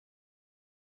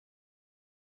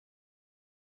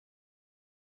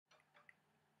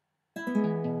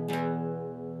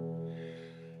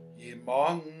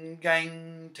maun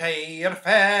gang to your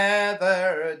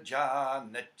father,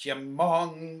 Janet, ye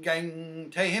maun gang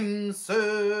to him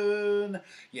soon.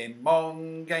 Ye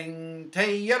maun gang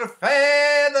to your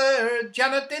father,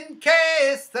 Janet, in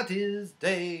case that his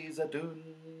days are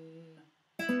done.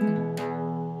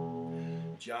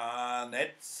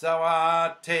 Janet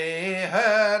saw to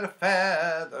her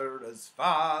father as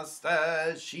fast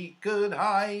as she could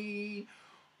hie.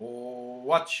 Oh,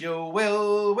 what you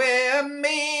will with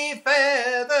me,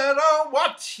 father, oh,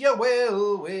 what you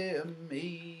will with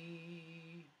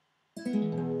me.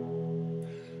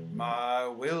 My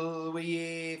will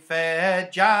we fair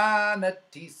Janet,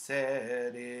 he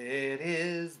said, it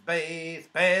is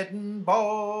baith bed and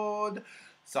board.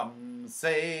 Some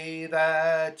say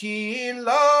that ye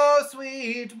love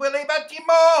sweet Willie, but ye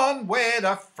maun wed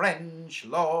a French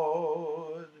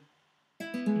lord.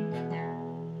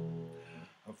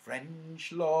 A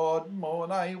French lord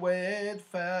maun I wed,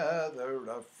 father,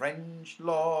 a French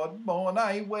lord maun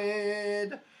I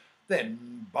wed.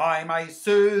 Then by my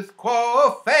sooth,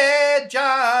 quo fair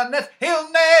Janet,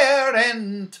 he'll ne'er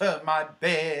enter my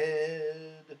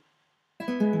bed.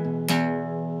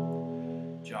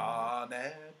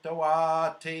 Janet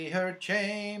awa to her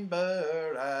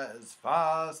chamber as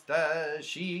fast as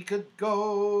she could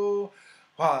go.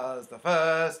 'Twas the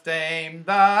first dame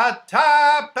that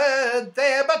tapped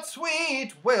there, but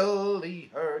sweet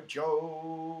Willie her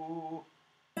jo.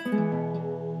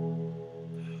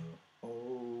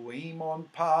 Oh, we maun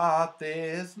part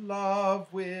this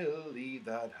love, Willie,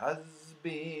 that has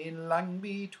been lang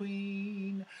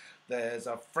between. There's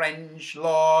a French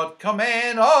lord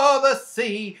coming o'er the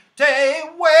sea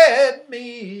to wed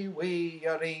me wi'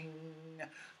 a ring.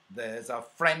 There's a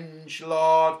French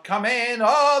lord coming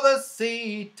o'er the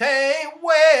sea to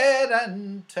wed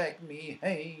and take me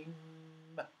hame.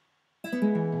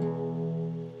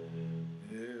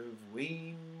 If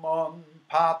we maun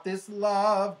part this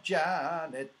love,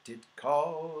 Janet, it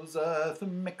causeth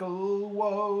mickle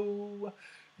woe.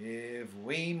 If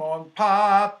we maun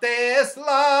part this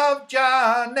love,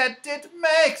 Janet, it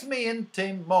makes me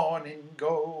into morning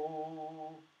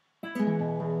go.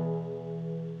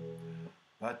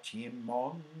 But ye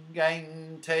maun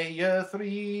gang to your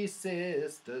three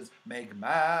sisters, Meg,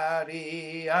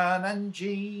 Mary, Ann and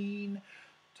Jean.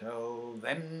 Tell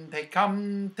them they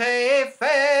come to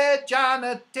fair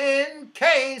Janet in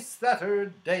case that her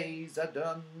days are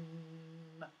done.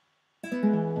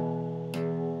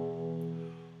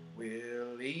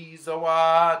 Willie's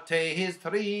awa to his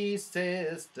three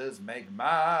sisters, Meg,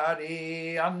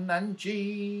 Mary, Ann and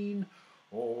Jean.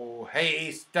 Oh,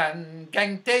 haste and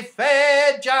gang to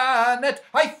fair Janet,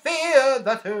 I fear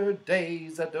that her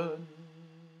days are done.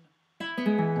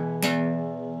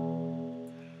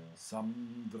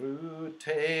 Some drew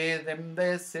to them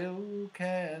their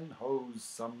silken hose,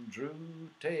 some drew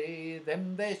to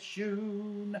them their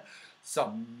shoon,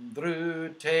 some drew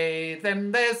to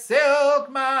them their silk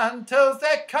mantles,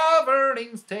 their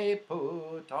coverings to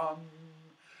put on.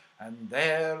 And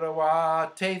there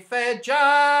awa to fair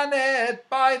Janet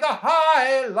by the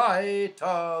high light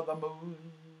of the moon.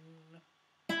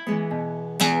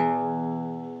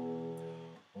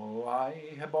 Oh,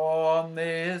 I have borne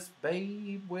this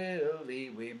babe, Willie,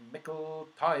 wi' mickle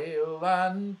toil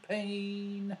and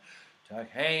pain. Tak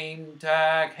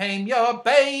hame your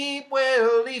babe,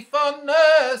 Willie, for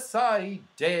nurse I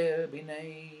dare be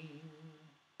name.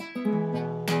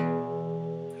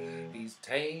 He's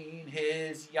ta'en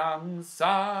his young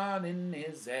son in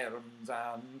his arms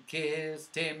and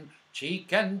kissed him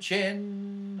cheek and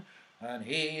chin, and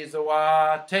he's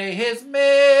awa to his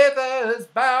mither's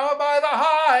bower by the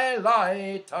high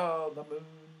light of the moon.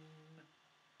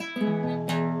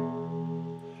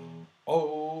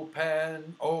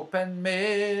 Open, open,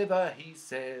 mither, he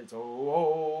says,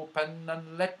 oh, open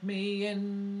and let me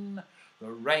in.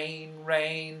 The rain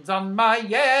rains on my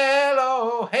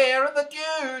yellow hair and the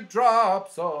dew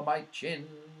drops on my chin.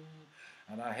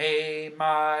 And I hae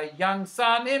my young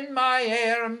son in my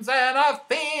arms, and I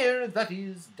fear that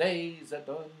his days are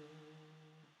done.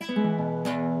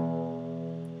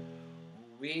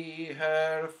 Wi'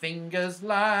 her fingers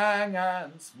lang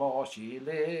and small she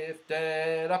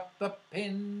lifted up the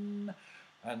pin,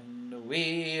 and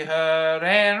wi' her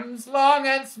arms long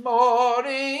and small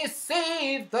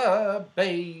received the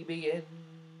baby in.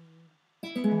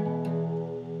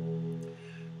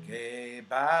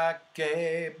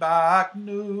 Gae back,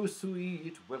 new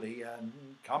sweet Willie, and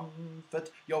comfort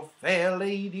your fair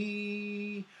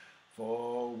lady.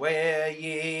 For where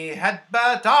ye had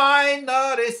but I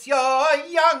notice, your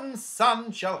young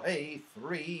son shall hae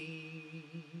three.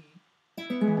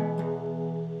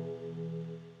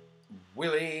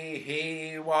 Willie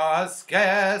he was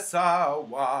scarce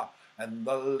awa, and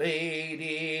the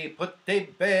lady put to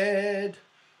bed,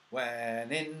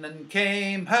 when in and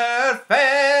came her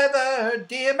feather,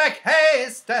 dear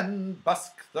Machaste and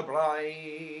busk the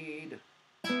bride.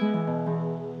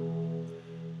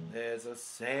 There's a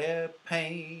sair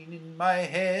pain in my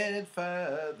head,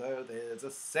 further, there's a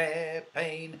sair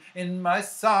pain in my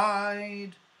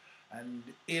side, and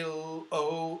ill,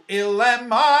 oh ill am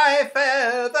I,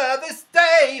 further, this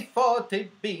day for to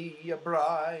be a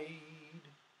bride.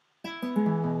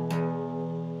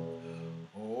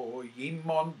 Oh, ye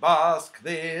maun bask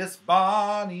this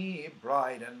bonny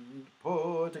bride, and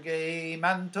put a gay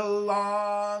mantle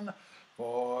on,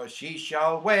 for she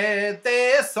shall wed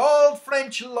this old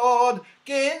French lord,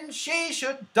 gin she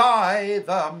should die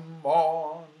the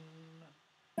morn.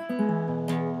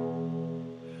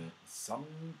 Some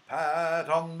pat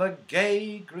on the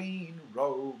gay green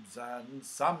robes, and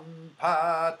some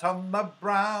pat on the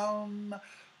brown,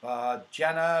 but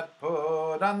Janet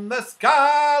put on the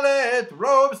scarlet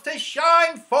robes to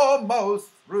shine foremost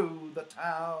through the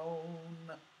town.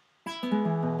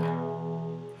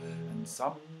 And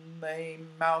some they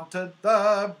mounted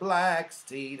the black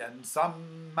steed, and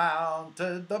some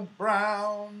mounted the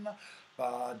brown,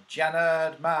 but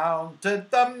Janet mounted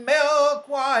the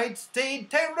milk-white steed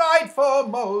to ride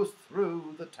foremost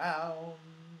through the town.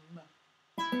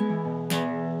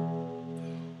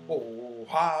 Oh,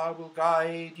 I will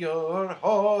guide your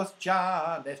horse,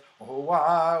 Janet, oh,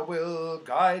 I will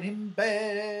guide him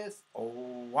best. Oh,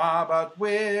 but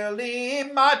Willie,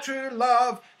 my true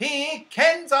love, he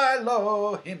kens I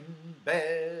love him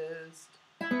best.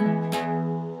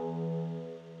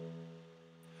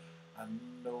 And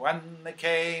when they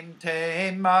came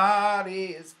to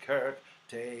Mary's kirk,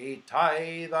 to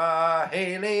tie the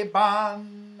haly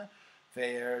bun,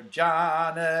 fair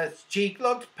Janet's cheek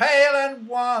looked pale and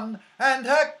wan, and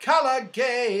her colour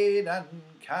gay and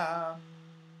calm.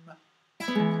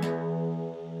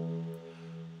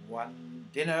 One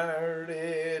dinner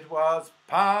it was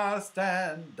past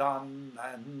and done,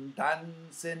 and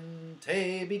dancing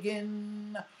to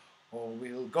begin. Oh,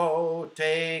 we'll go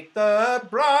take the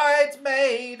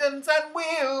bridesmaidens, and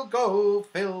we'll go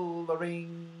fill the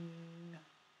ring.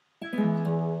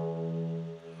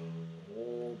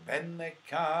 Oh, ben they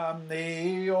come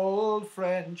the old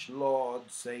French lord,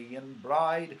 saying,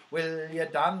 bride, will you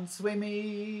dance with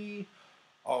me?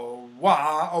 Oh,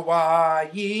 wah,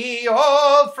 ye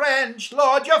old French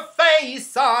lord, your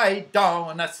face I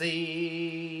don't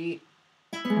see.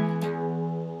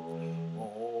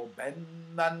 Oh, ben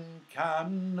then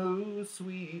come no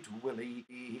sweet Willie,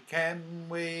 he came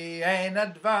way in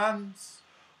advance.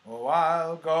 Oh,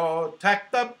 I'll go take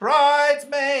the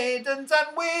bridesmaidens,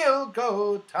 and we'll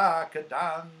go take a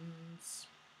dance.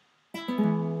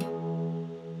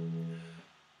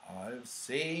 I've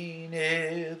seen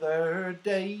other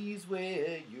days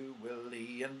with you,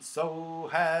 Willie, and so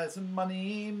has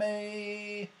money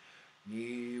may.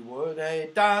 Ye would hae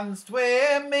danced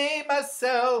with me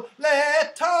mysel',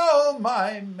 let all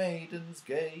my maidens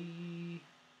gay.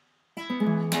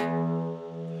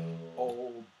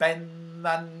 Oh, ben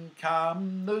then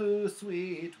come the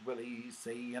sweet Willie,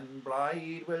 saying,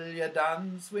 bride, will you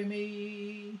dance with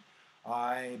me?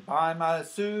 I by my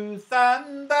sooth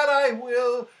and that I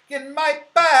will, gin my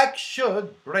back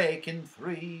should break in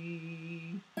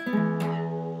three.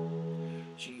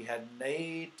 She had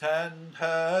nae turned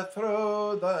her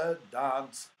through the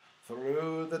dance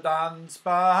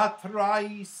but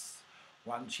thrice.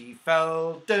 Once she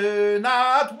fell down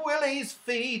at Willie's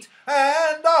feet,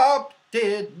 and up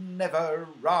did never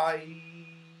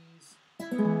rise.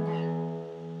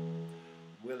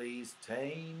 Willie's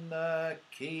ta'en the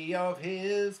key of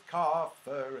his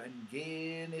coffer, and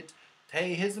gin it to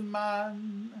his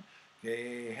man.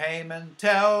 Gae hame and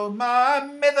tell my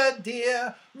mither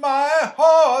dear, my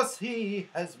horse he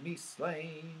has me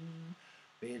slain.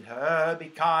 Bid her be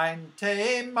kind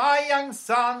to my young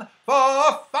son,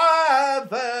 for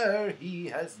father he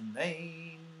has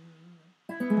nane.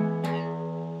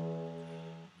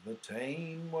 The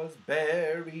tane was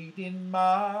buried in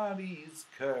Mary's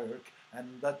kirk,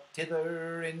 and the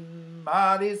tither in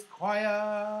Mary's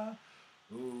choir.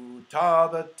 Out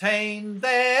of the tane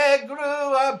there grew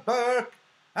a birk,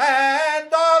 and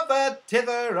of the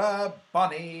tither a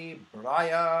bonny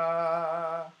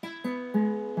briar.